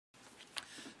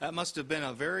That must have been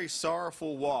a very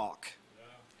sorrowful walk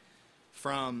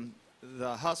from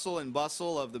the hustle and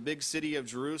bustle of the big city of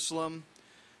Jerusalem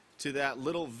to that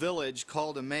little village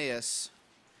called Emmaus.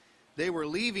 They were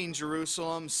leaving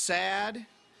Jerusalem sad.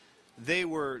 They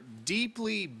were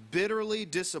deeply, bitterly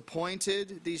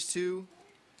disappointed, these two.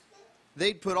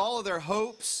 They'd put all of their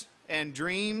hopes and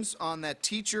dreams on that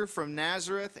teacher from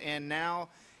Nazareth, and now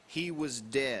he was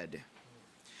dead.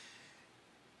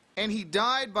 And he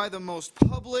died by the most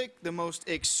public, the most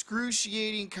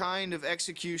excruciating kind of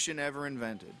execution ever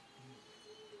invented.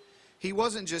 He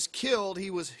wasn't just killed, he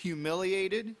was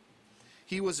humiliated,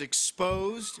 he was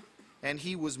exposed, and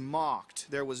he was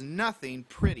mocked. There was nothing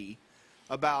pretty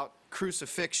about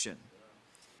crucifixion.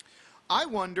 I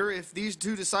wonder if these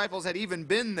two disciples had even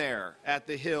been there at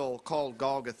the hill called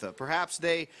Golgotha. Perhaps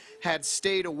they had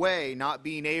stayed away, not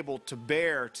being able to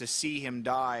bear to see him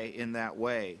die in that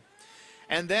way.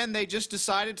 And then they just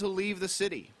decided to leave the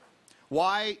city.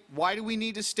 Why do we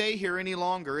need to stay here any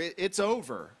longer? It's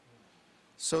over.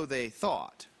 So they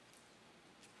thought.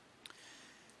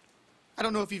 I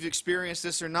don't know if you've experienced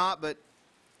this or not, but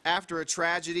after a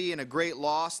tragedy and a great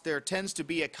loss, there tends to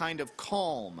be a kind of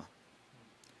calm.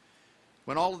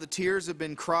 When all of the tears have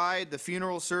been cried, the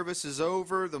funeral service is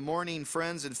over, the mourning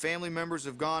friends and family members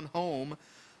have gone home,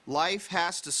 life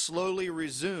has to slowly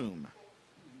resume.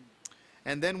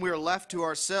 And then we're left to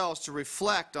ourselves to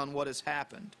reflect on what has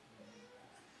happened.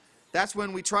 That's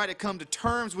when we try to come to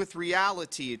terms with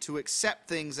reality, to accept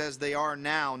things as they are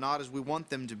now, not as we want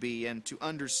them to be, and to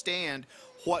understand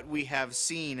what we have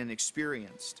seen and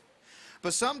experienced.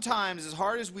 But sometimes, as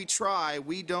hard as we try,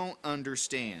 we don't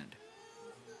understand.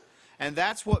 And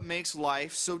that's what makes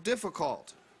life so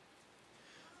difficult.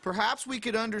 Perhaps we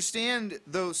could understand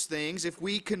those things if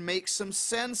we can make some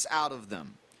sense out of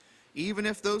them, even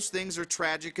if those things are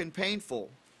tragic and painful.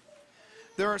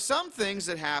 There are some things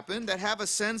that happen that have a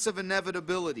sense of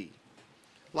inevitability,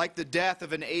 like the death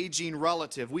of an aging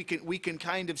relative. We can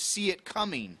kind of see it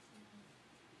coming.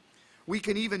 We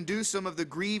can even do some of the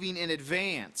grieving in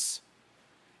advance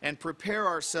and prepare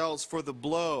ourselves for the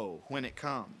blow when it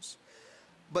comes.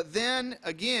 But then,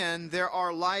 again, there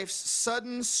are life's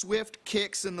sudden, swift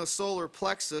kicks in the solar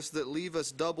plexus that leave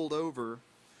us doubled over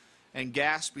and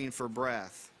gasping for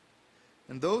breath.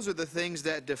 And those are the things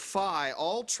that defy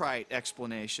all trite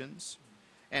explanations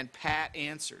and pat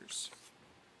answers.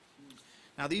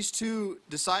 Now, these two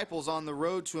disciples on the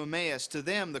road to Emmaus, to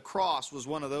them, the cross was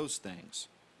one of those things.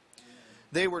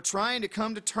 They were trying to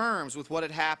come to terms with what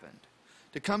had happened,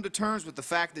 to come to terms with the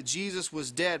fact that Jesus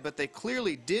was dead, but they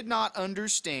clearly did not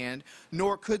understand,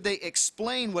 nor could they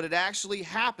explain what had actually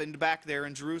happened back there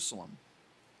in Jerusalem.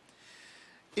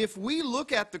 If we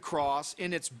look at the cross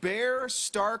in its bare,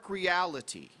 stark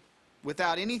reality,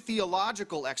 without any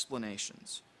theological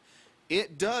explanations,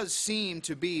 it does seem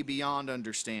to be beyond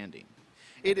understanding.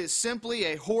 It is simply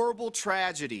a horrible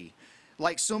tragedy,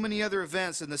 like so many other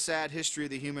events in the sad history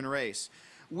of the human race.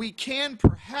 We can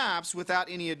perhaps, without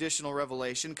any additional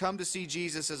revelation, come to see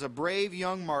Jesus as a brave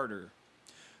young martyr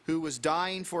who was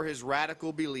dying for his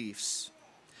radical beliefs.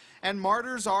 And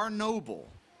martyrs are noble,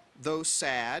 though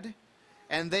sad,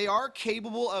 and they are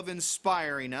capable of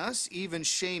inspiring us, even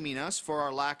shaming us for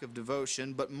our lack of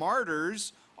devotion, but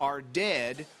martyrs are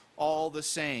dead all the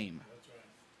same. That's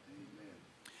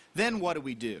right. Then what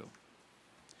do?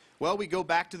 Well, we go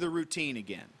back to the routine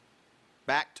again.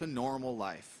 Back to normal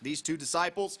life. These two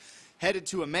disciples headed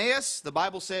to Emmaus. The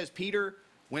Bible says Peter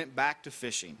went back to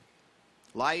fishing.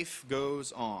 Life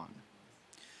goes on.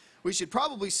 We should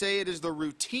probably say it is the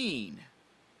routine,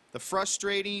 the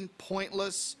frustrating,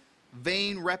 pointless,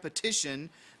 vain repetition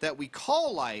that we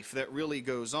call life that really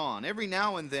goes on. Every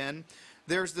now and then,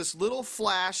 there's this little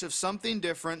flash of something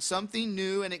different, something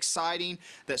new and exciting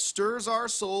that stirs our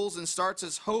souls and starts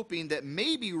us hoping that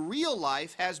maybe real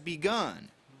life has begun.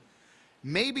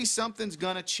 Maybe something's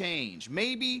going to change.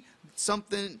 Maybe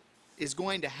something is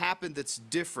going to happen that's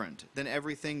different than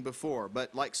everything before.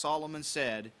 But like Solomon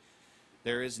said,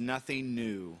 there is nothing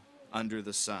new under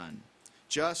the sun.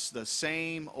 Just the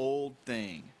same old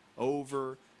thing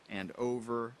over and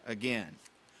over again.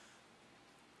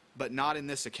 But not in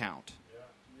this account.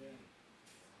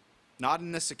 Not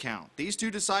in this account. These two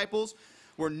disciples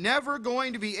were never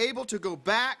going to be able to go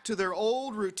back to their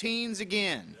old routines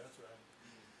again.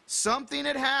 Something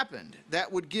had happened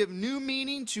that would give new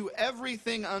meaning to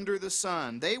everything under the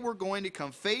sun. They were going to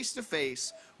come face to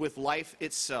face with life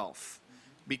itself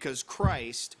because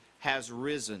Christ has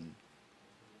risen.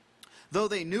 Though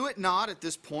they knew it not at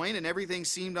this point and everything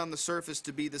seemed on the surface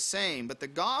to be the same, but the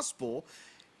gospel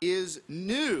is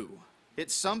new.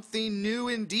 It's something new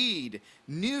indeed.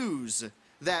 News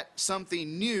that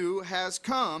something new has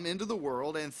come into the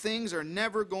world and things are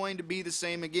never going to be the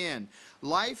same again.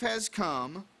 Life has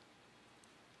come.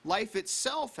 Life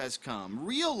itself has come.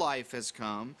 Real life has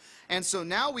come. And so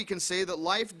now we can say that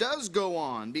life does go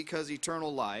on because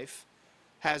eternal life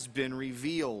has been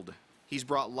revealed. He's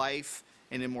brought life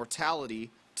and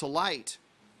immortality to light.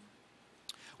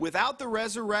 Without the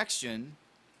resurrection,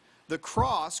 the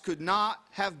cross could not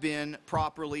have been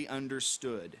properly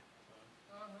understood.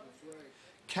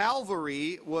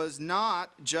 Calvary was not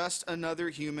just another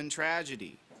human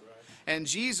tragedy. And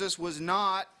Jesus was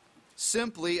not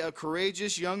simply a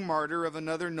courageous young martyr of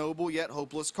another noble yet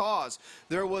hopeless cause.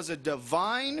 There was a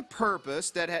divine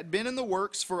purpose that had been in the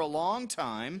works for a long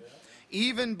time,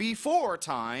 even before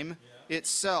time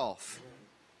itself.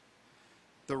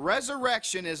 The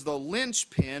resurrection is the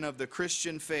linchpin of the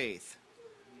Christian faith.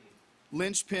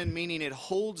 Linchpin meaning it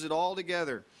holds it all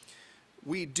together.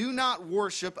 We do not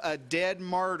worship a dead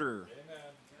martyr. Amen.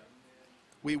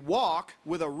 We walk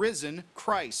with a risen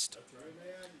Christ.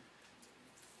 Right.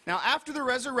 Now, after the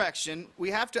resurrection, we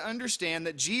have to understand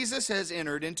that Jesus has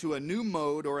entered into a new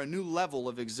mode or a new level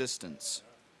of existence.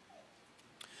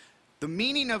 The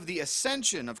meaning of the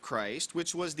ascension of Christ,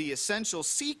 which was the essential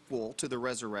sequel to the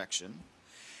resurrection,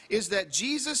 is that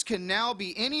Jesus can now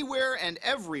be anywhere and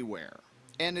everywhere,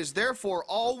 and is therefore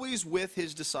always with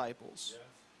his disciples.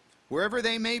 Wherever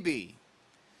they may be,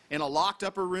 in a locked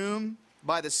upper room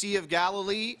by the Sea of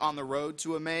Galilee, on the road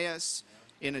to Emmaus,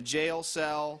 in a jail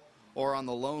cell, or on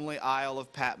the lonely Isle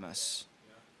of Patmos.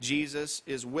 Jesus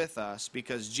is with us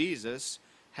because Jesus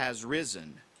has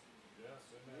risen.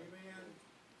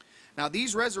 Now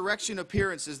these resurrection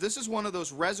appearances, this is one of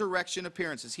those resurrection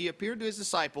appearances. He appeared to his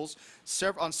disciples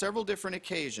on several different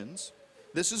occasions.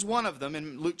 This is one of them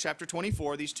in Luke chapter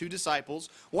 24, these two disciples.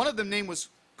 One of them name was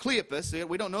Cleopas,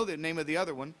 we don't know the name of the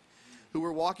other one, who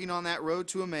were walking on that road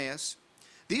to Emmaus.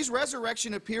 These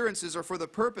resurrection appearances are for the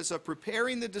purpose of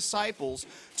preparing the disciples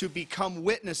to become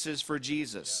witnesses for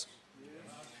Jesus.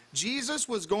 Jesus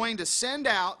was going to send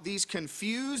out these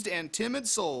confused and timid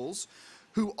souls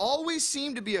who always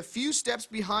seem to be a few steps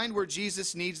behind where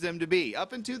Jesus needs them to be.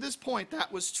 Up until this point,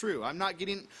 that was true. I'm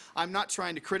not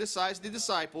trying to criticize the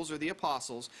disciples or the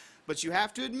apostles, but you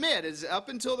have to admit, is up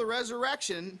until the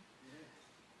resurrection,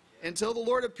 until the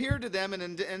Lord appeared to them,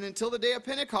 and until the day of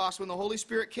Pentecost when the Holy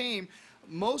Spirit came,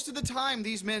 most of the time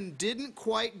these men didn't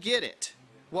quite get it,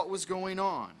 what was going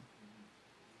on.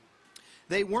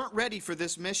 They weren't ready for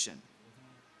this mission.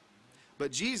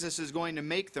 But Jesus is going to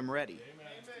make them ready.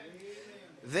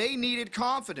 They needed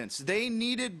confidence. They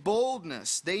needed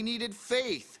boldness. They needed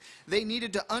faith. They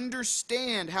needed to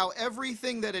understand how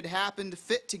everything that had happened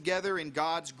fit together in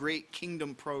God's great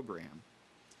kingdom program.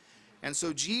 And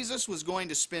so Jesus was going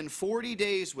to spend 40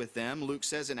 days with them. Luke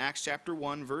says in Acts chapter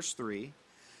 1, verse 3.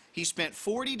 He spent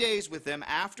 40 days with them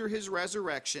after his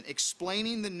resurrection,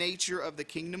 explaining the nature of the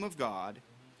kingdom of God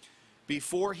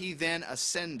before he then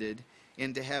ascended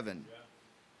into heaven.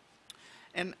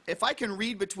 And if I can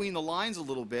read between the lines a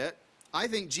little bit, I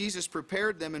think Jesus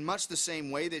prepared them in much the same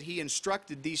way that he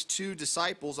instructed these two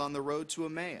disciples on the road to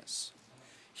Emmaus.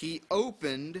 He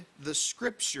opened the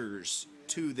scriptures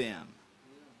to them.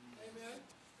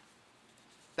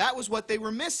 That was what they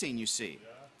were missing, you see.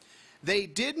 They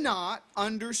did not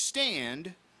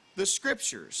understand the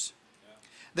scriptures.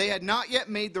 They had not yet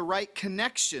made the right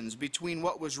connections between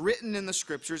what was written in the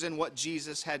scriptures and what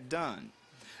Jesus had done.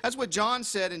 That's what John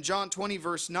said in John 20,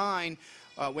 verse 9,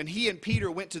 when he and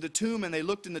Peter went to the tomb and they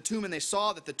looked in the tomb and they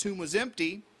saw that the tomb was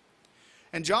empty.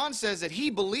 And John says that he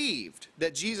believed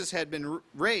that Jesus had been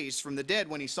raised from the dead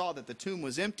when he saw that the tomb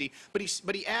was empty. But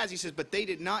he adds, he says, but they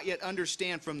did not yet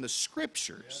understand from the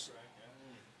scriptures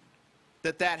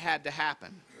that had to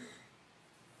happen.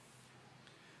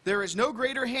 There is no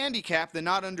greater handicap than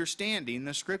not understanding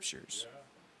the scriptures.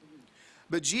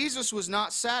 But Jesus was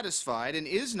not satisfied and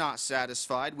is not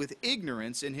satisfied with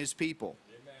ignorance in his people.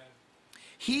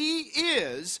 He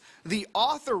is the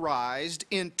authorized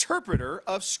interpreter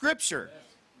of Scripture.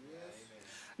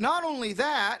 Not only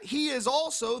that, he is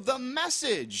also the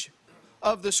message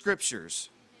of the Scriptures.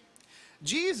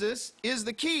 Jesus is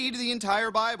the key to the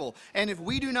entire Bible. And if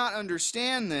we do not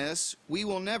understand this, we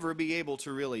will never be able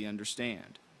to really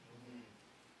understand.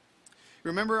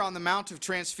 Remember on the Mount of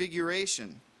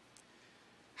Transfiguration,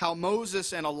 how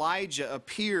Moses and Elijah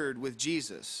appeared with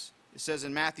Jesus. It says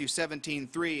in Matthew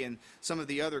 17:3, and some of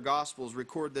the other Gospels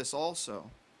record this also.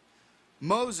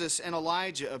 Moses and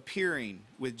Elijah appearing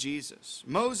with Jesus.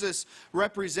 Moses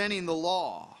representing the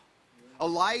law.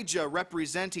 Elijah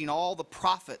representing all the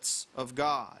prophets of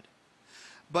God.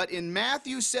 But in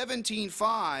Matthew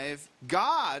 17:5,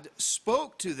 God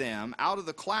spoke to them out of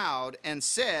the cloud and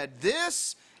said,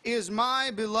 "This is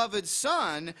my beloved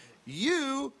Son.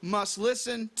 You must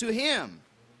listen to him."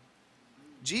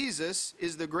 Jesus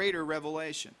is the greater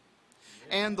revelation,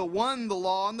 and the one the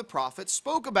law and the prophets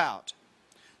spoke about.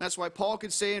 That's why Paul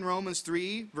could say in Romans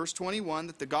 3, verse 21,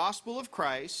 that the gospel of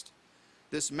Christ,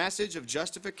 this message of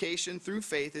justification through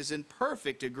faith, is in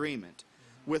perfect agreement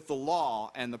with the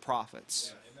law and the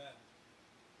prophets. Yeah, amen.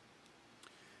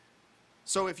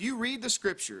 So if you read the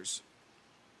Scriptures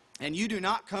and you do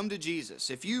not come to Jesus,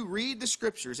 if you read the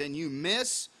Scriptures and you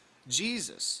miss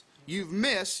Jesus, you've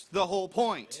missed the whole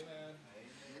point. Amen.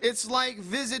 It's like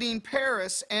visiting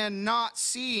Paris and not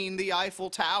seeing the Eiffel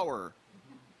Tower.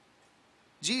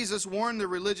 Jesus warned the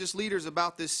religious leaders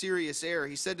about this serious error.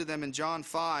 He said to them in John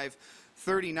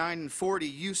 5:39 and 40,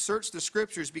 "You search the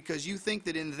Scriptures because you think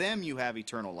that in them you have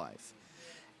eternal life.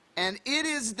 And it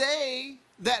is they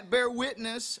that bear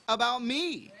witness about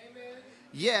me. Amen.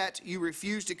 Yet you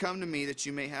refuse to come to me that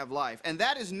you may have life." And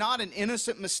that is not an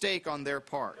innocent mistake on their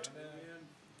part. Amen.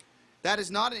 That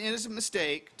is not an innocent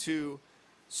mistake to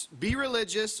be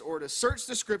religious or to search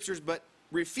the Scriptures but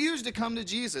refuse to come to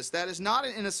Jesus. That is not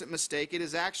an innocent mistake. It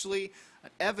is actually an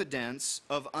evidence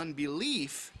of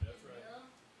unbelief. That's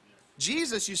right.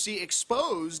 Jesus, you see,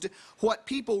 exposed what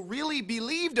people really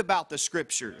believed about the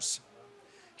Scriptures.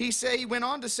 He went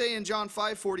on to say in John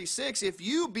 5:46, "If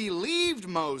you believed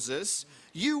Moses,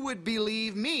 you would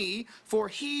believe me, for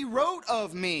he wrote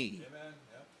of me." Amen.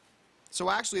 Yep. So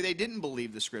actually, they didn't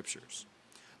believe the Scriptures.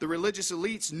 The religious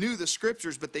elites knew the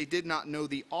Scriptures, but they did not know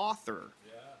the author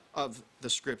of the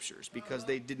Scriptures because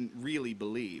they didn't really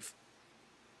believe.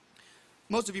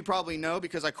 Most of you probably know,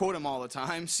 because I quote him all the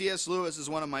time, C.S. Lewis is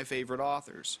one of my favorite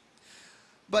authors.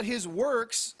 But his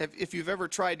works, if you've ever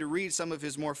tried to read some of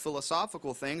his more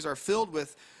philosophical things, are filled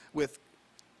with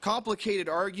complicated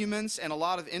arguments and a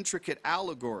lot of intricate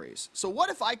allegories. So what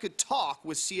if I could talk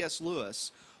with C.S.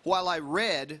 Lewis while I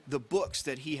read the books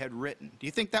that he had written? Do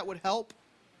you think that would help?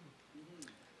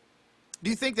 Do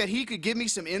you think that he could give me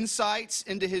some insights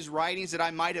into his writings that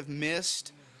I might have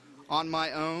missed on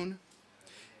my own?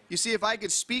 You see, if I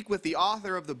could speak with the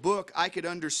author of the book, I could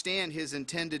understand his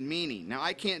intended meaning. Now,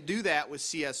 I can't do that with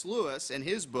C.S. Lewis and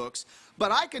his books,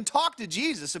 but I can talk to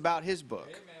Jesus about his book.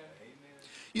 Amen.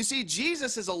 You see,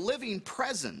 Jesus is a living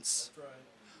presence That's right.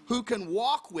 who can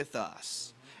walk with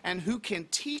us and who can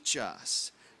teach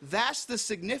us. That's the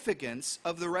significance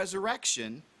of the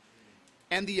resurrection.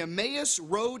 And the Emmaus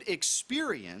Road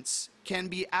experience can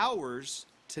be ours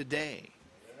today.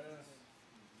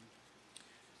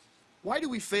 Why do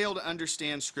we fail to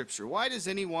understand Scripture? Why does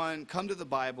anyone come to the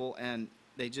Bible and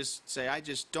they just say, "I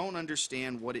just don't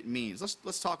understand what it means"?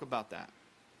 Let's talk about that.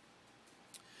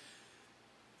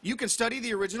 You can study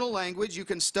the original language. You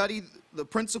can study the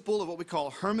principle of what we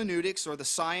call hermeneutics, or the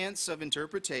science of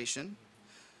interpretation.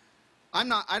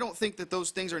 I don't think that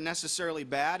those things are necessarily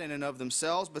bad in and of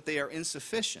themselves, but they are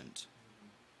insufficient.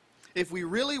 If we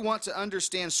really want to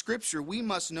understand Scripture, we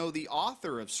must know the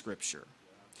author of Scripture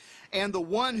and the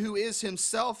one who is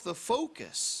himself the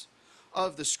focus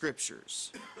of the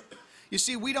Scriptures. You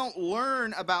see, we don't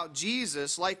learn about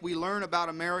Jesus like we learn about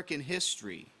American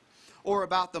history or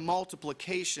about the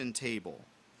multiplication table.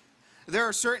 There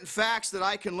are certain facts that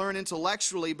I can learn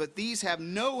intellectually, but these have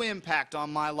no impact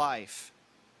on my life.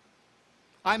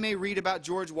 I may read about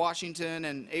George Washington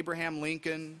and Abraham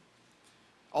Lincoln,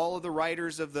 all of the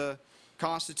writers of the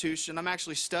Constitution. I'm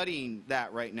actually studying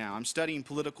that right now. I'm studying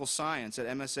political science at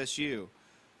MSSU.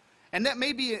 And that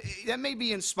may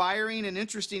be inspiring and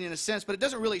interesting in a sense, but it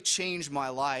doesn't really change my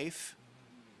life.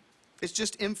 It's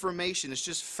just information. It's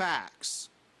just facts.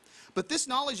 But this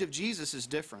knowledge of Jesus is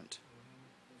different.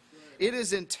 It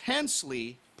is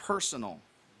intensely personal.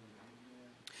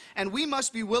 And we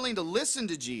must be willing to listen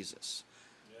to Jesus,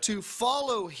 to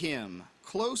follow him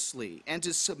closely, and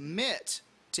to submit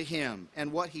to him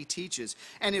and what he teaches.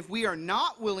 And if we are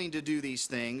not willing to do these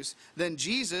things, then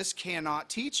Jesus cannot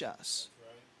teach us.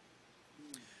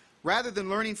 Rather than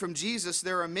learning from Jesus,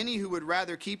 there are many who would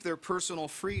rather keep their personal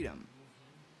freedom,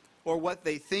 or what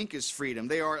they think is freedom.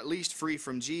 They are at least free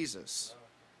from Jesus.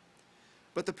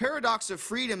 But the paradox of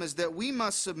freedom is that we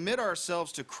must submit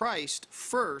ourselves to Christ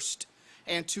first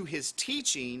and to his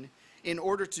teaching in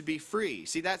order to be free.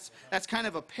 See, that's kind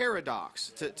of a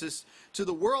paradox. To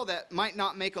the world, that might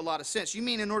not make a lot of sense. You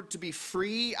mean in order to be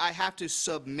free, I have to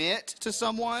submit to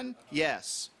someone?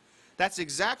 Yes. That's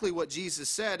exactly what Jesus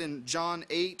said in John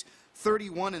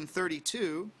 8:31 and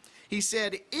 32. He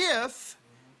said,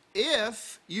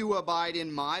 if you abide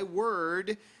in my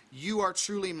word, you are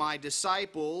truly my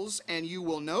disciples, and you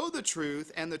will know the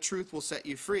truth, and the truth will set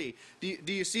you free.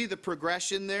 Do you see the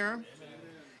progression there? Amen.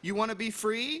 You want to be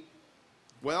free?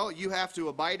 Well, you have to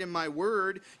abide in my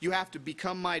word. You have to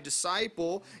become my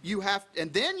disciple.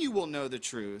 And then you will know the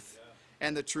truth,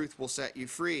 and the truth will set you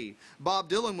free. Bob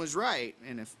Dylan was right,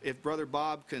 and if Brother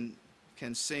Bob can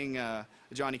sing a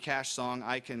Johnny Cash song,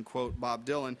 I can quote Bob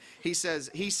Dylan. He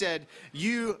said,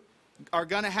 you are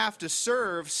going to have to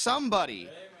serve somebody.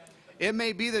 Amen. It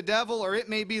may be the devil or it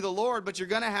may be the Lord, but you're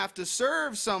going to have to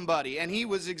serve somebody. And he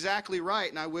was exactly right,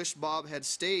 and I wish Bob had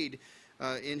stayed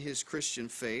in his Christian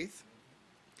faith.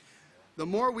 The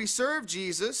more we serve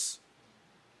Jesus,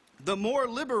 the more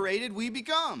liberated we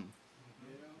become.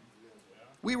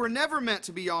 We were never meant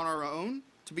to be on our own,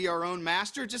 to be our own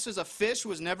master, just as a fish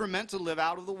was never meant to live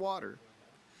out of the water.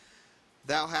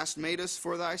 Thou hast made us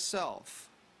for thyself,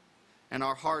 and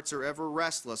our hearts are ever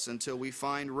restless until we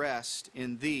find rest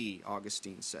in thee,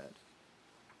 Augustine said.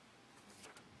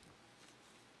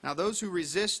 Now, those who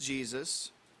resist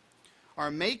Jesus are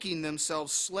making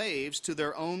themselves slaves to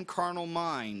their own carnal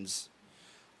minds,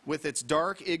 with its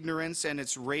dark ignorance and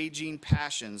its raging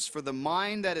passions. For the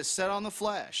mind that is set on the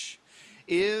flesh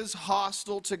is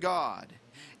hostile to God.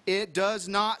 It does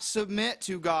not submit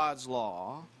to God's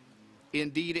law.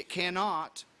 Indeed, it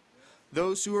cannot.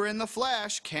 Those who are in the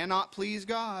flesh cannot please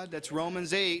God. That's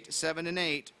Romans 8, 7 and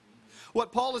 8.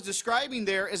 What Paul is describing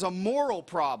there is a moral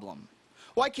problem.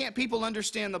 Why can't people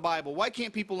understand the Bible? Why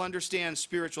can't people understand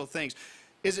spiritual things?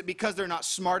 Is it because they're not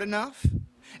smart enough?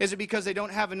 Is it because they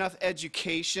don't have enough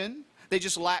education? They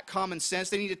just lack common sense?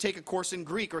 They need to take a course in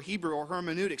Greek or Hebrew or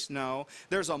hermeneutics? No,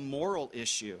 there's a moral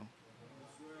issue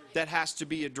that has to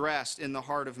be addressed in the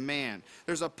heart of man.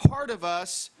 There's a part of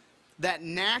us that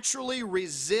naturally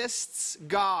resists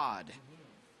God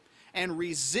and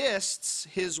resists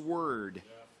His Word.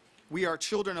 We are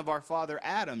children of our father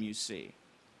Adam, you see.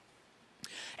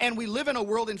 And we live in a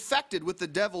world infected with the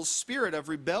devil's spirit of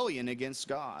rebellion against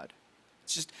God.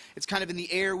 It's kind of in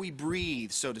the air we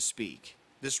breathe, so to speak.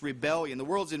 This rebellion. The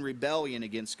world's in rebellion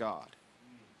against God.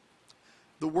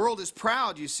 The world is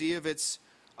proud, you see, of its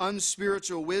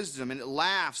unspiritual wisdom, and it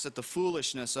laughs at the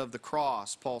foolishness of the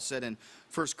cross, Paul said in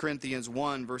 1 Corinthians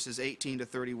 1, verses 18 to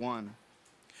 31.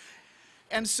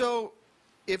 And so,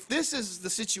 if this is the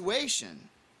situation,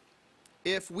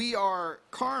 if we are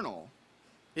carnal,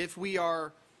 if we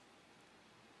are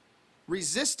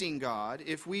resisting God,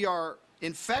 if we are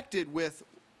infected with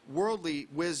worldly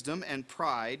wisdom and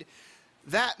pride,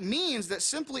 that means that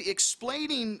simply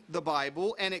explaining the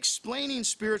Bible and explaining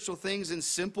spiritual things in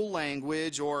simple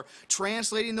language or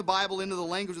translating the Bible into the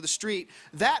language of the street,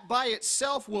 that by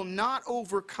itself will not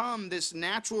overcome this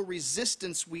natural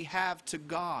resistance we have to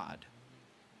God.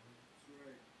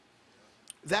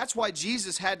 That's why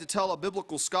Jesus had to tell a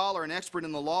biblical scholar, an expert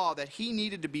in the law, that he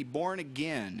needed to be born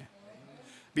again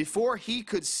before he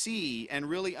could see and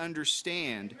really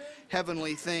understand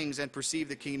heavenly things and perceive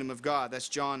the kingdom of God.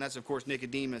 That's of course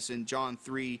Nicodemus in John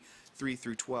 3, 3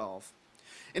 through 12.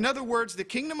 In other words, the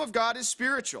kingdom of God is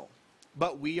spiritual,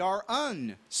 but we are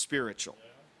unspiritual.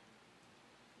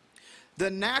 The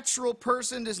natural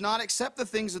person does not accept the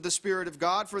things of the Spirit of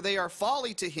God, for they are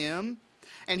folly to him,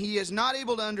 and he is not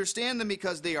able to understand them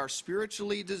because they are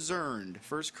spiritually discerned.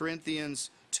 1 Corinthians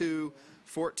 2,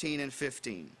 14 and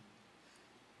 15.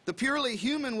 The purely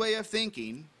human way of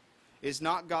thinking is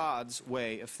not God's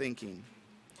way of thinking.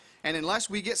 And unless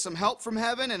we get some help from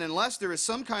heaven, and unless there is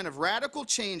some kind of radical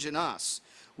change in us,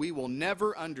 we will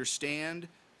never understand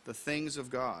the things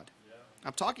of God. Yeah.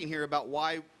 I'm talking here about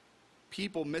why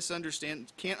people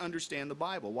can't understand the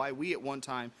Bible, why we at one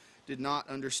time did not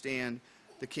understand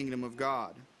the kingdom of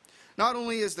God. Not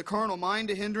only is the carnal mind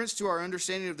a hindrance to our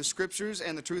understanding of the Scriptures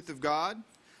and the truth of God,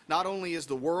 not only is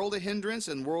the world a hindrance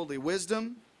and worldly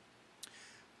wisdom,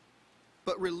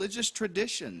 but religious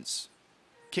traditions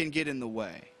can get in the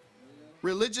way.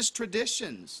 Religious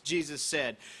traditions, Jesus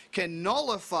said, can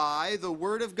nullify the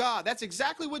Word of God. That's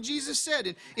exactly what Jesus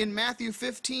said in Matthew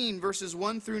 15, verses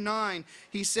 1 through 9.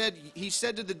 He said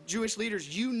to the Jewish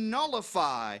leaders, you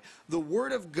nullify the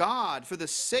Word of God for the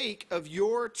sake of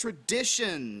your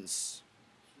traditions.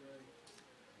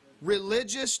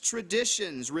 Religious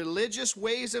traditions, religious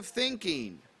ways of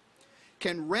thinking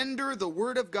can render the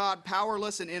Word of God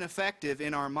powerless and ineffective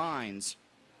in our minds.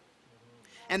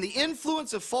 And the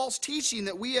influence of false teaching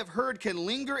that we have heard can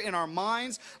linger in our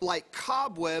minds like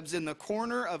cobwebs in the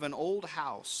corner of an old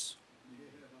house.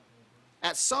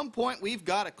 At some point, we've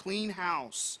got to clean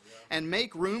house and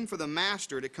make room for the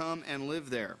Master to come and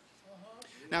live there.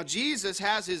 Now, Jesus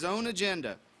has His own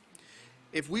agenda.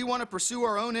 If we want to pursue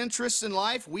our own interests in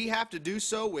life, we have to do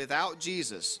so without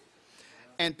Jesus.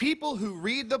 And people who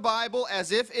read the Bible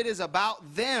as if it is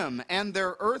about them and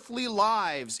their earthly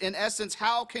lives, in essence,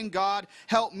 how can God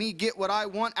help me get what I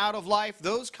want out of life?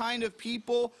 Those kind of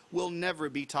people will never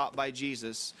be taught by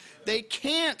Jesus. They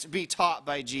can't be taught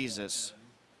by Jesus.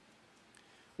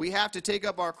 We have to take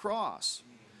up our cross.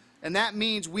 And that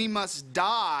means we must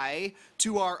die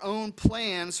to our own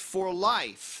plans for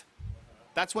life.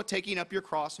 That's what taking up your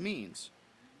cross means.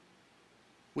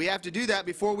 We have to do that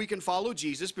before we can follow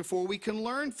Jesus, before we can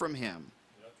learn from him.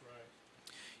 That's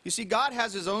right. You see, God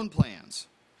has his own plans.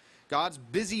 God's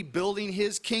busy building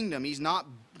his kingdom. He's not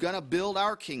going to build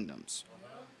our kingdoms.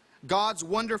 God's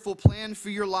wonderful plan for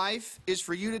your life is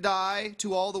for you to die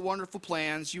to all the wonderful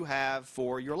plans you have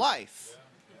for your life.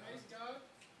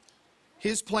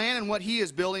 His plan and what he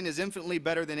is building is infinitely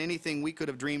better than anything we could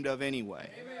have dreamed of anyway.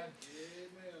 Amen.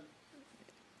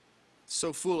 It's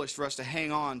so foolish for us to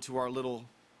hang on to our little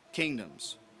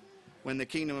kingdoms when the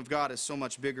kingdom of God is so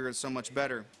much bigger and so much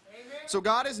better. Amen. So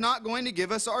God is not going to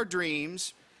give us our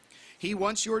dreams. He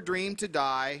wants your dream to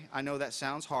die. I know that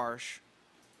sounds harsh,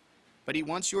 but he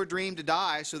wants your dream to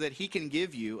die so that he can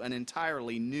give you an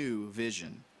entirely new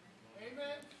vision.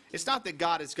 Amen. It's not that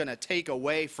God is going to take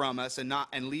away from us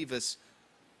and leave us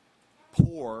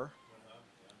poor.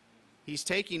 He's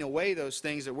taking away those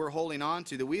things that we're holding on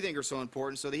to that we think are so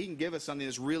important so that he can give us something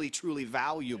that's really, truly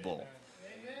valuable.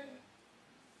 Amen.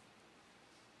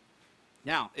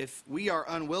 Now, if we are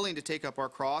unwilling to take up our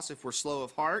cross, if we're slow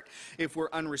of heart, if we're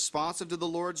unresponsive to the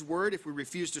Lord's word, if we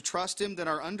refuse to trust him, then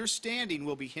our understanding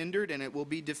will be hindered and it will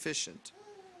be deficient.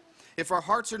 If our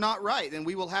hearts are not right, then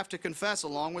we will have to confess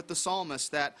along with the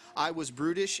psalmist that I was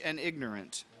brutish and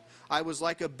ignorant. I was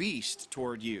like a beast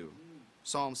toward you.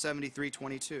 Psalm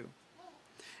 73:22.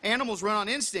 Animals run on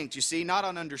instinct, you see, not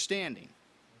on understanding.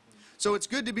 So it's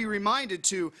good to be reminded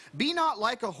to be not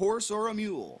like a horse or a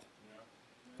mule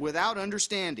without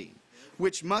understanding,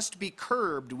 which must be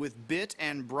curbed with bit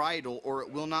and bridle, or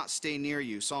it will not stay near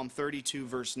you. Psalm 32,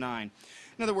 verse 9.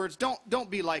 In other words, don't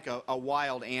be like a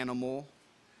wild animal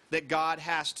that God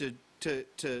has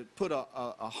to put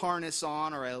a harness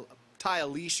on or tie a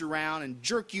leash around and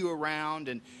jerk you around.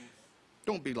 And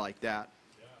don't be like that.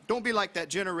 Don't be like that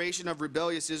generation of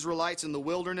rebellious Israelites in the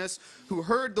wilderness who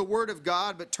heard the word of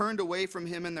God but turned away from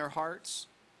him in their hearts.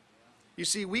 You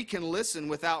see, we can listen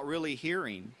without really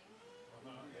hearing.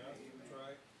 That's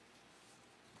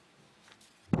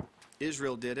right.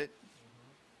 Israel did it.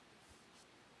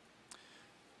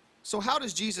 So how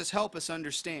does Jesus help us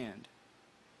understand?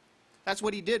 That's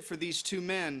what he did for these two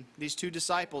men, these two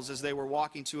disciples, as they were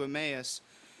walking to Emmaus.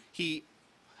 He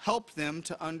helped them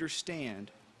to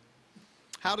understand.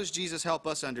 How does Jesus help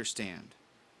us understand?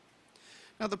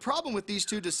 Now, the problem with these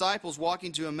two disciples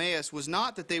walking to Emmaus was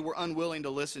not that they were unwilling to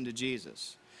listen to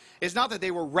Jesus. It's not that they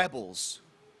were rebels.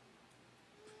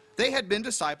 They had been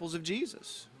disciples of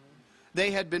Jesus.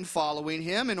 They had been following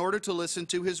him in order to listen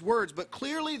to his words, but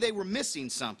clearly they were missing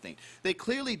something. They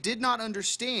clearly did not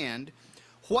understand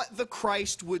what the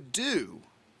Christ would do.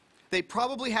 They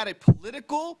probably had a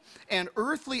political and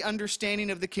earthly understanding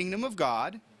of the kingdom of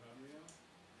God.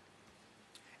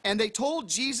 And they told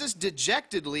Jesus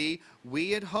dejectedly,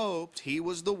 we had hoped he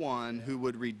was the one who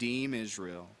would redeem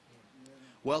Israel.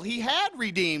 Well, he had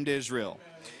redeemed Israel,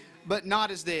 but not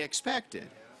as they expected,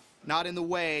 not in the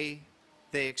way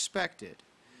they expected.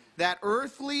 That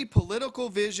earthly political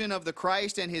vision of the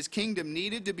Christ and his kingdom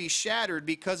needed to be shattered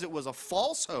because it was a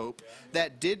false hope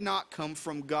that did not come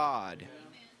from God.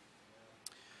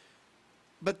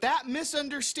 But that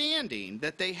misunderstanding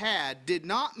that they had did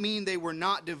not mean they were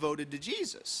not devoted to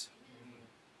Jesus.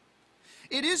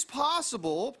 It is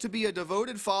possible to be a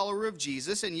devoted follower of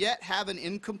Jesus and yet have an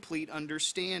incomplete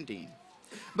understanding.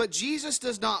 But Jesus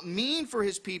does not mean for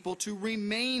his people to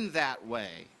remain that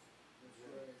way.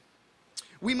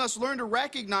 We must learn to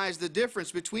recognize the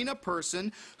difference between a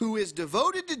person who is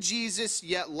devoted to Jesus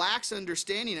yet lacks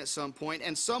understanding at some point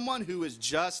and someone who is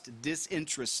just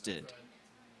disinterested.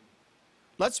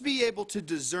 Let's be able to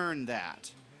discern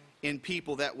that in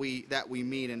people that we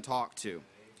meet and talk to.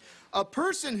 A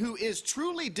person who is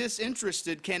truly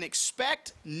disinterested can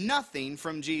expect nothing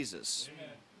from Jesus. Amen.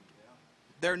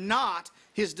 They're not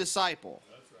his disciple.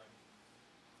 That's right.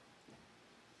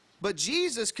 But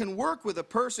Jesus can work with a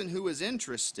person who is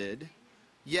interested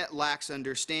yet lacks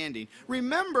understanding.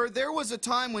 Remember, there was a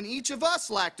time when each of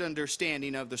us lacked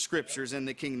understanding of the scriptures and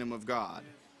the kingdom of God.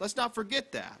 Let's not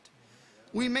forget that.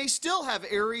 We may still have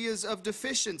areas of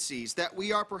deficiencies that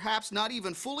we are perhaps not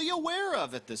even fully aware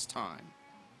of at this time.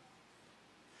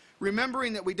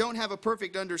 Remembering that we don't have a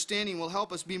perfect understanding will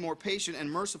help us be more patient and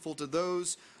merciful to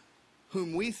those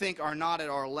whom we think are not at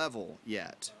our level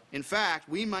yet. In fact,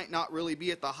 we might not really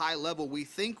be at the high level we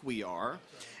think we are,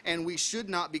 and we should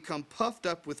not become puffed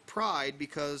up with pride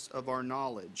because of our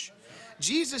knowledge.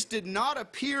 Jesus did not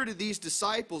appear to these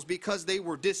disciples because they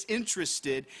were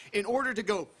disinterested in order to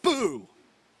go, boo,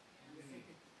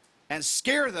 and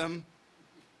scare them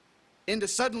into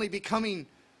suddenly becoming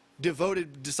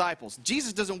devoted disciples.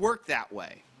 Jesus doesn't work that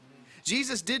way.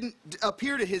 Jesus didn't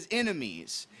appear to his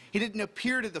enemies. He didn't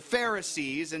appear to the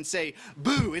Pharisees and say,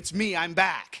 boo, it's me, I'm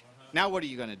back. Now what are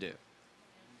you going to do?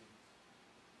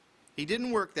 He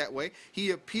didn't work that way.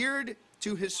 He appeared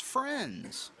to his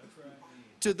friends,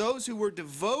 to those who were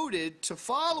devoted to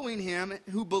following him,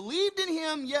 who believed in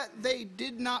him, yet they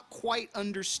did not quite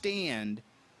understand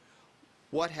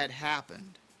what had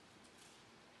happened.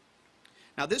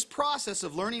 Now, this process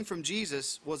of learning from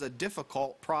Jesus was a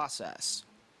difficult process.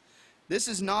 This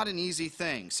is not an easy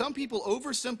thing. Some people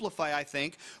oversimplify, I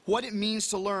think, what it means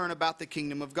to learn about the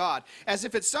kingdom of God, as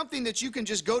if it's something that you can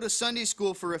just go to Sunday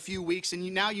school for a few weeks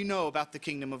and now you know about the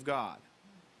kingdom of God.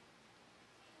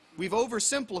 We've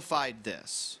oversimplified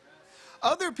this.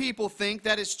 Other people think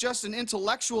that it's just an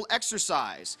intellectual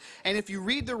exercise, and if you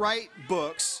read the right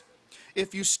books,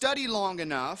 if you study long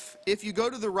enough, if you go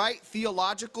to the right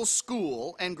theological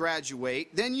school and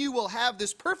graduate, then you will have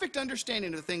this perfect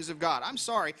understanding of the things of God. I'm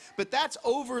sorry, but that's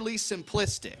overly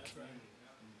simplistic.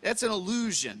 That's an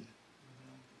illusion.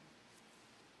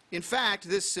 In fact,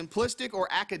 this simplistic or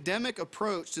academic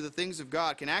approach to the things of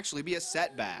God can actually be a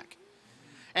setback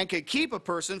and can keep a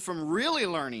person from really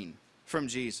learning from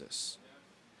Jesus.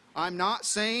 I'm not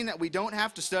saying that we don't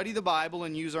have to study the Bible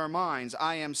and use our minds.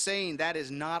 I am saying that is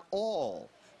not all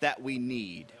that we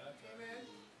need.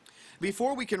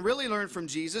 Before we can really learn from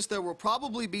Jesus, there will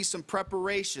probably be some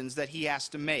preparations that he has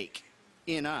to make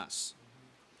in us.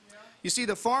 You see,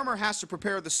 the farmer has to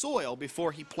prepare the soil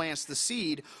before he plants the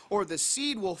seed, or the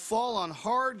seed will fall on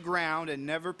hard ground and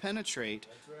never penetrate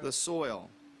the soil.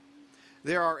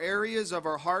 There are areas of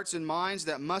our hearts and minds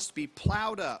that must be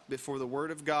plowed up before the Word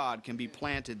of God can be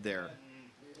planted there.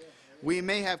 We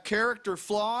may have character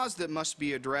flaws that must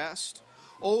be addressed,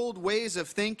 old ways of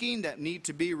thinking that need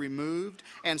to be removed,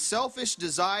 and selfish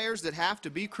desires that have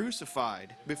to be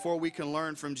crucified before we can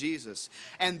learn from Jesus.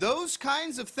 And those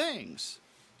kinds of things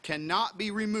cannot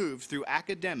be removed through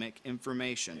academic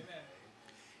information.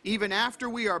 Even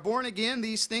after we are born again,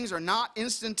 these things are not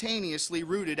instantaneously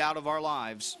rooted out of our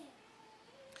lives.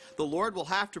 The Lord will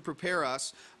have to prepare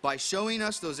us by showing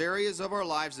us those areas of our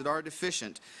lives that are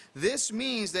deficient. This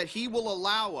means that He will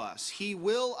allow us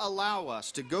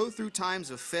to go through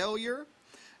times of failure,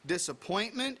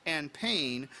 disappointment, and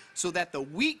pain so that the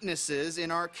weaknesses in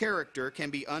our character can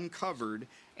be uncovered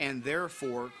and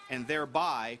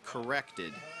thereby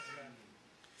corrected.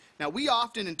 Now, we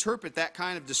often interpret that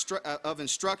kind of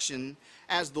instruction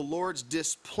as the Lord's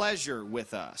displeasure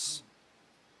with us.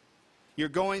 You're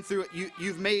going through it.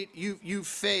 You've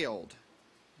failed.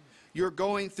 You're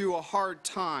going through a hard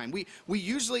time. We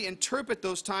usually interpret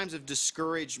those times of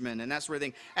discouragement and that sort of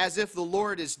thing as if the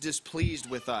Lord is displeased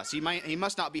with us. He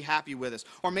must not be happy with us.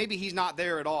 Or maybe He's not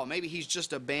there at all. Maybe He's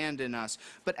just abandoned us.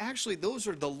 But actually, those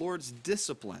are the Lord's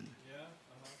discipline.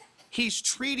 He's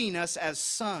treating us as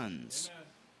sons.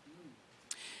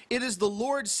 Amen. It is the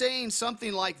Lord saying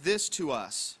something like this to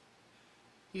us.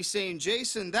 He's saying,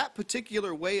 Jason, that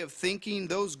particular way of thinking,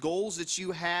 those goals that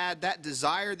you had, that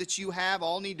desire that you have,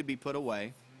 all need to be put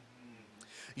away.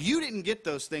 You didn't get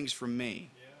those things from me.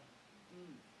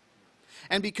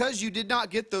 And because you did not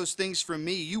get those things from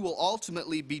me, you will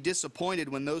ultimately be disappointed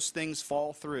when those things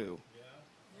fall through.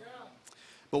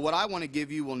 But what I want to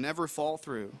give you will never fall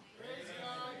through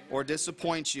or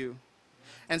disappoint you.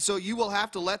 And so you will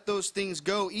have to let those things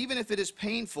go, even if it is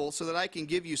painful, so that I can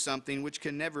give you something which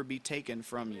can never be taken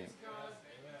from you.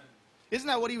 Isn't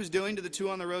that what He was doing to the two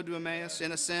on the road to Emmaus,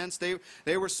 in a sense?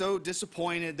 They were so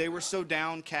disappointed. They were so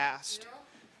downcast.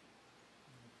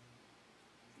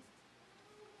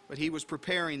 But He was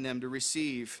preparing them to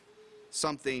receive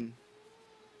something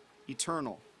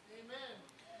eternal.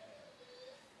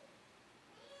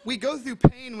 We go through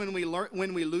pain when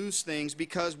we lose things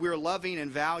because we're loving and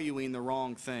valuing the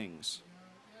wrong things.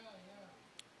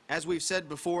 As we've said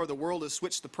before, the world has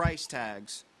switched the price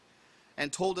tags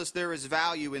and told us there is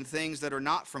value in things that are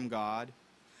not from God,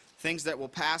 things that will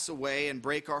pass away and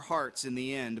break our hearts in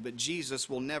the end, but Jesus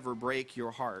will never break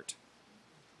your heart.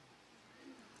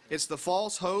 It's the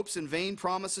false hopes and vain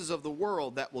promises of the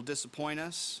world that will disappoint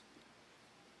us,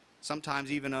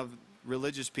 sometimes even of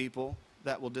religious people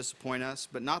that will disappoint us,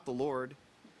 but not the Lord.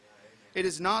 It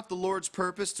is not the Lord's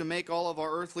purpose to make all of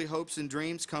our earthly hopes and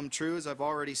dreams come true. As I've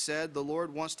already said, the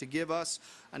Lord wants to give us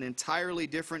an entirely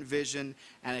different vision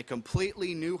and a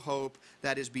completely new hope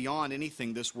that is beyond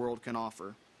anything this world can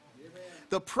offer. Amen.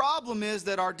 The problem is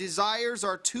that our desires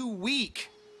are too weak.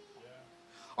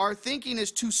 Our thinking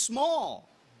is too small.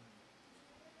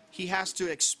 He has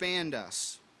to expand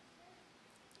us.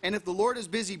 And if the Lord is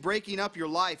busy breaking up your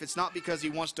life, it's not because He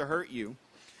wants to hurt you.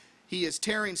 He is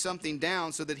tearing something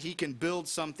down so that He can build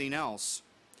something else.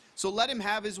 So let Him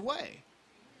have His way.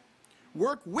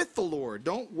 Work with the Lord.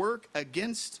 Don't work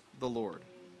against the Lord.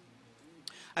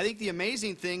 I think the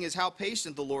amazing thing is how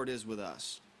patient the Lord is with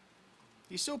us.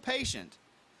 He's so patient.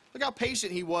 Look how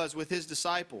patient He was with His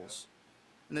disciples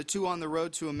and the two on the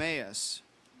road to Emmaus.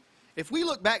 If we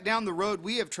look back down the road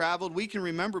we have traveled, we can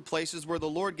remember places where the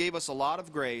Lord gave us a lot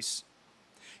of grace.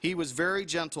 He was very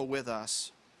gentle with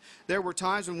us. There were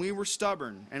times when we were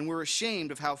stubborn and were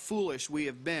ashamed of how foolish we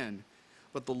have been,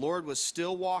 but the Lord was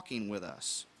still walking with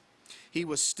us. He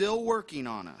was still working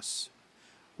on us.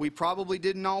 We probably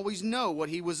didn't always know what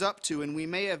He was up to, and we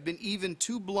may have been even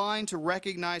too blind to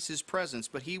recognize His presence,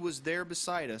 but He was there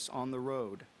beside us on the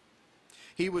road.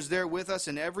 He was there with us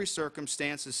in every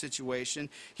circumstance and situation.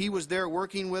 He was there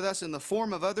working with us in the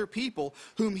form of other people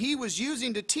whom He was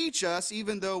using to teach us,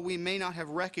 even though we may not have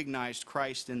recognized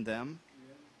Christ in them.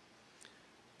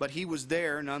 But He was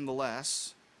there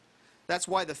nonetheless. That's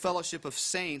why the fellowship of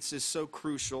saints is so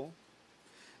crucial.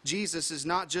 Jesus is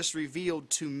not just revealed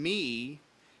to me,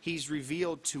 He's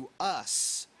revealed to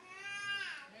us.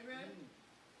 Amen.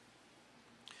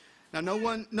 Now,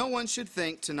 no one should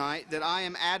think tonight that I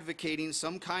am advocating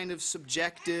some kind of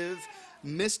subjective,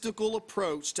 mystical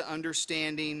approach to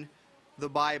understanding the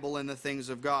Bible and the things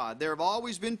of God. There have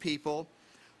always been people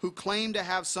who claim to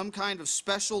have some kind of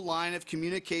special line of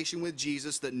communication with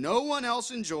Jesus that no one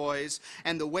else enjoys,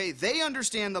 and the way they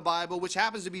understand the Bible, which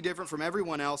happens to be different from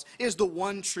everyone else, is the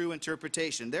one true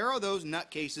interpretation. There are those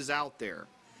nutcases out there.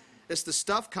 It's the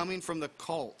stuff coming from the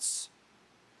cults.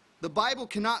 The Bible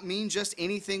cannot mean just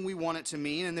anything we want it to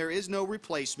mean, and there is no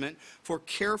replacement for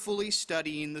carefully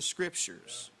studying the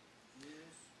Scriptures.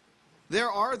 There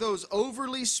are those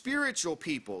overly spiritual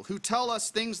people who tell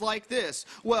us things like this: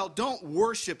 well, don't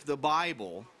worship the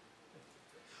Bible.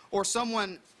 Or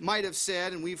someone might have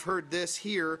said, and we've heard this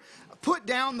here, put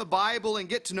down the Bible and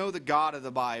get to know the God of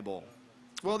the Bible.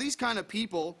 Well, these kind of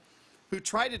people who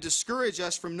try to discourage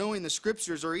us from knowing the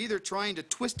Scriptures are either trying to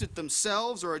twist it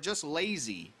themselves or are just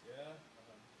lazy.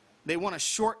 They want a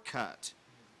shortcut.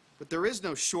 But there is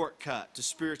no shortcut to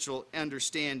spiritual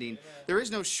understanding. There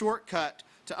is no shortcut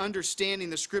to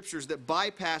understanding the Scriptures that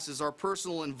bypasses our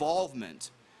personal involvement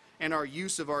and our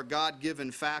use of our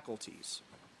God-given faculties.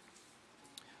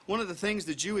 One of the things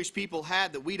the Jewish people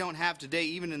had that we don't have today,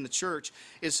 even in the church,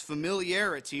 is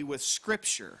familiarity with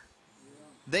Scripture.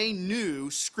 They knew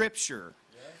Scripture.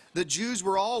 The Jews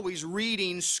were always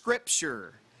reading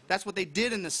Scripture. That's what they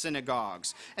did in the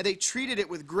synagogues. And they treated it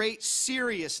with great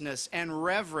seriousness and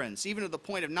reverence, even to the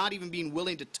point of not even being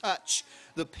willing to touch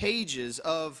the pages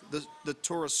of the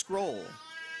Torah scroll.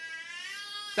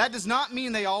 That does not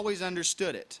mean they always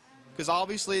understood it, because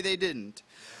obviously they didn't.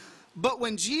 But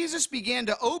when Jesus began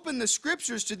to open the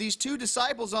Scriptures to these two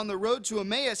disciples on the road to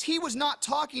Emmaus, He was not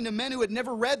talking to men who had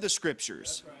never read the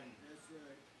Scriptures. That's right.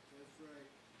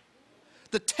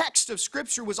 The text of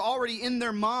Scripture was already in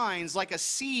their minds like a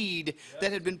seed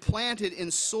that had been planted in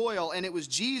soil, and it was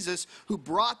Jesus who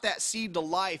brought that seed to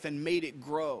life and made it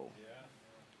grow.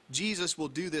 Jesus will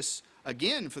do this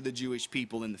again for the Jewish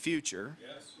people in the future.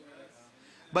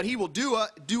 But He will do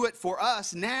it for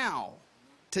us now,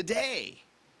 today.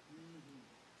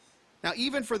 Now,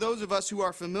 even for those of us who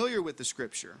are familiar with the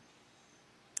Scripture,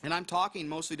 and I'm talking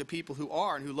mostly to people who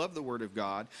are and who love the Word of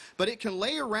God, but it can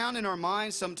lay around in our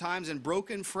minds sometimes in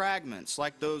broken fragments,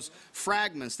 like those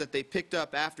fragments that they picked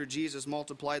up after Jesus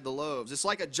multiplied the loaves. It's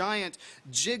like a giant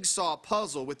jigsaw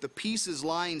puzzle with the pieces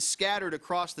lying scattered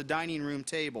across the dining room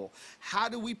table. How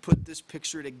do we put this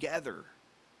picture together?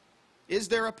 Is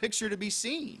there a picture to be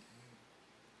seen?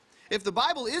 If the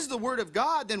Bible is the Word of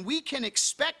God, then we can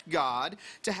expect God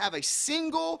to have a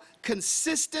single,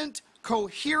 consistent,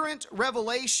 coherent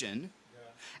revelation,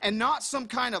 and not some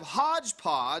kind of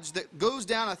hodgepodge that goes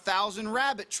down 1,000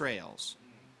 rabbit trails.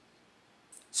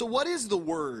 So what is the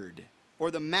word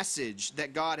or the message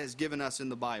that God has given us in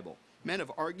the Bible? Men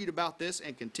have argued about this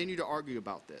and continue to argue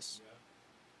about this.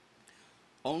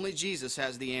 Only Jesus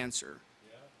has the answer,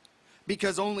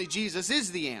 because only Jesus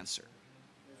is the answer.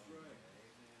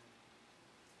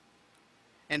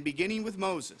 And beginning with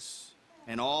Moses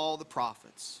and all the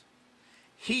prophets,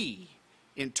 He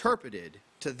interpreted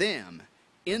to them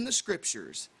in the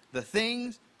Scriptures the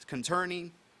things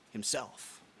concerning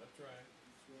himself. That's right.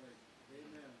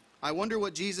 Amen. I wonder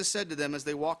what Jesus said to them as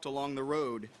they walked along the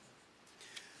road.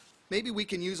 Maybe we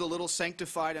can use a little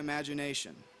sanctified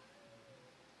imagination.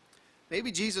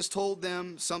 Maybe Jesus told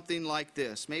them something like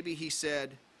this. Maybe he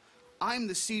said, I'm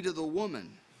the seed of the woman,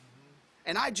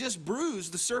 and I just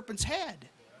bruised the serpent's head.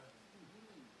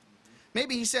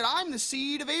 Maybe he said, I'm the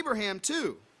seed of Abraham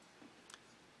too,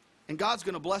 and God's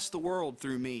going to bless the world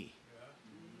through me.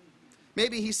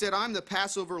 Maybe he said, I'm the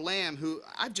Passover lamb who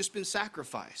I've just been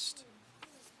sacrificed.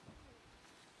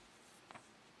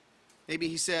 Maybe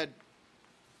he said,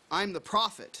 I'm the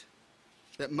prophet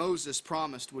that Moses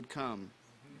promised would come.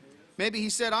 Maybe he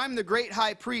said, I'm the great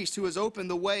high priest who has opened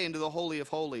the way into the Holy of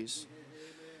Holies.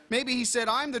 Maybe he said,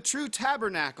 I'm the true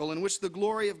tabernacle in which the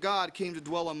glory of God came to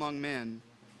dwell among men.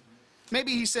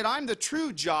 Maybe he said, I'm the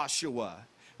true Joshua.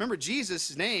 Remember,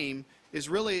 Jesus' name is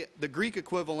really the Greek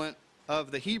equivalent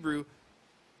of the Hebrew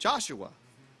Joshua.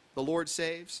 The Lord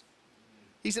saves.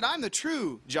 He said, I'm the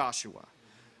true Joshua,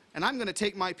 and I'm going to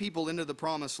take my people into the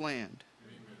promised land.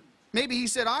 Maybe he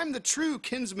said, I'm the true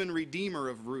kinsman redeemer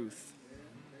of Ruth.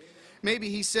 Maybe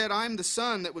he said, I'm the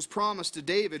son that was promised to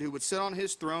David who would sit on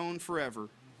his throne forever.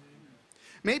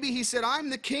 Maybe he said,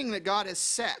 I'm the king that God has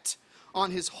set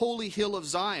on his holy hill of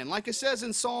Zion, like it says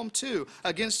in Psalm 2,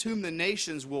 against whom the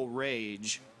nations will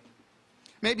rage.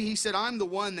 Maybe he said, I'm the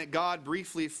one that God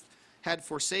briefly had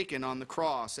forsaken on the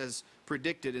cross, as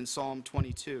predicted in Psalm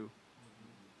 22.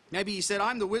 Maybe he said,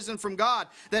 I'm the wisdom from God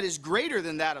that is greater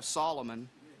than that of Solomon.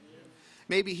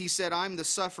 Maybe he said, I'm the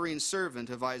suffering servant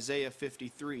of Isaiah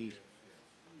 53.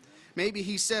 Maybe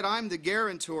he said, I'm the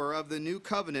guarantor of the new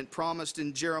covenant promised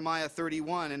in Jeremiah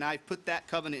 31, and I put that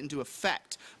covenant into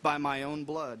effect by my own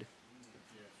blood.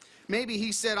 Maybe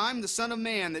he said, I'm the Son of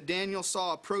Man that Daniel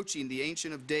saw approaching the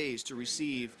Ancient of Days to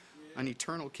receive an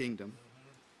eternal kingdom.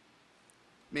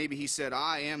 Maybe he said,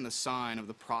 I am the sign of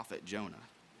the prophet Jonah.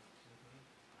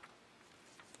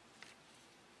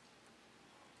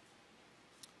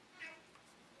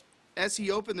 As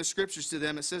he opened the Scriptures to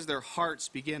them, it says their hearts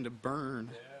began to burn.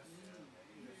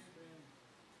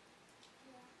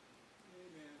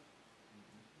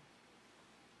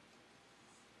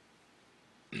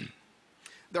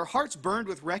 Their hearts burned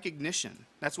with recognition.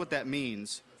 That's what that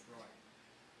means.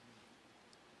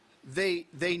 They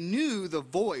knew the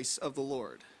voice of the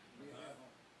Lord.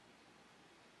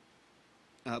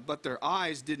 But their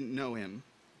eyes didn't know him.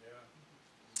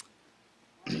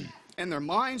 And their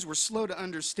minds were slow to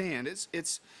understand.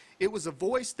 It was a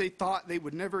voice they thought they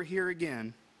would never hear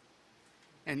again.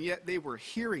 And yet they were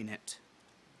hearing it.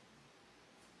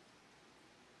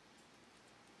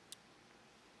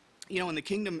 You know, in the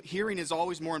kingdom, hearing is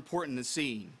always more important than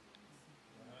seeing.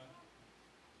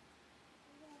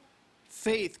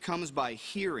 Faith comes by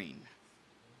hearing.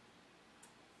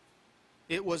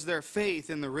 It was their faith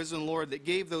in the risen Lord that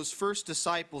gave those first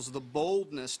disciples the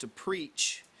boldness to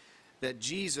preach that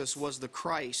Jesus was the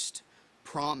Christ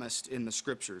promised in the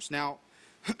Scriptures. Now,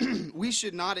 we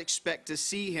should not expect to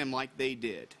see him like they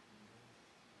did.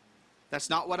 That's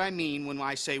not what I mean when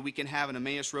I say we can have an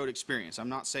Emmaus Road experience. I'm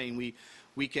not saying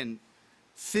we can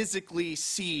physically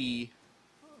see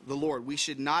the Lord. We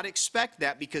should not expect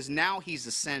that because now he's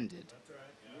ascended. That's right.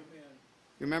 Yeah.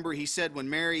 Remember, he said when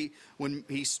Mary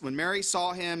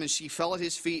saw him and she fell at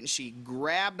his feet and she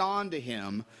grabbed onto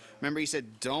him, remember he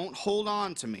said, don't hold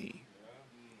on to me.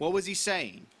 What was he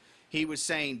saying? He was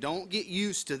saying, don't get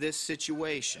used to this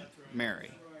situation,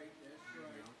 Mary.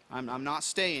 I'm not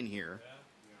staying here.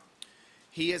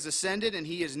 He has ascended and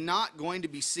he is not going to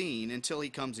be seen until he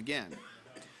comes again.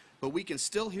 But we can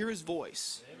still hear his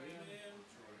voice.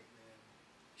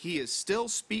 He is still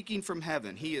speaking from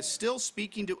heaven. He is still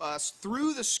speaking to us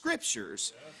through the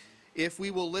Scriptures if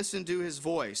we will listen to his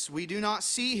voice. We do not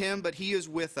see him, but he is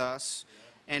with us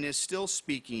and is still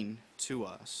speaking to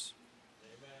us.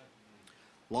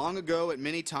 Long ago, at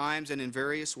many times and in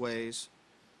various ways,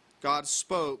 God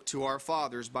spoke to our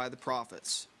fathers by the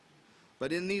prophets.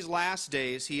 But in these last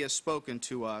days, he has spoken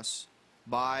to us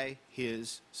by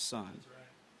his Son.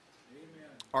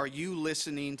 Are you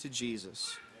listening to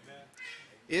Jesus?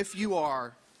 If you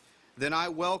are, then I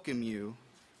welcome you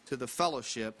to the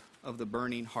fellowship of the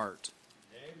burning heart.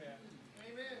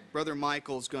 Brother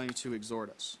Michael is going to exhort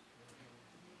us.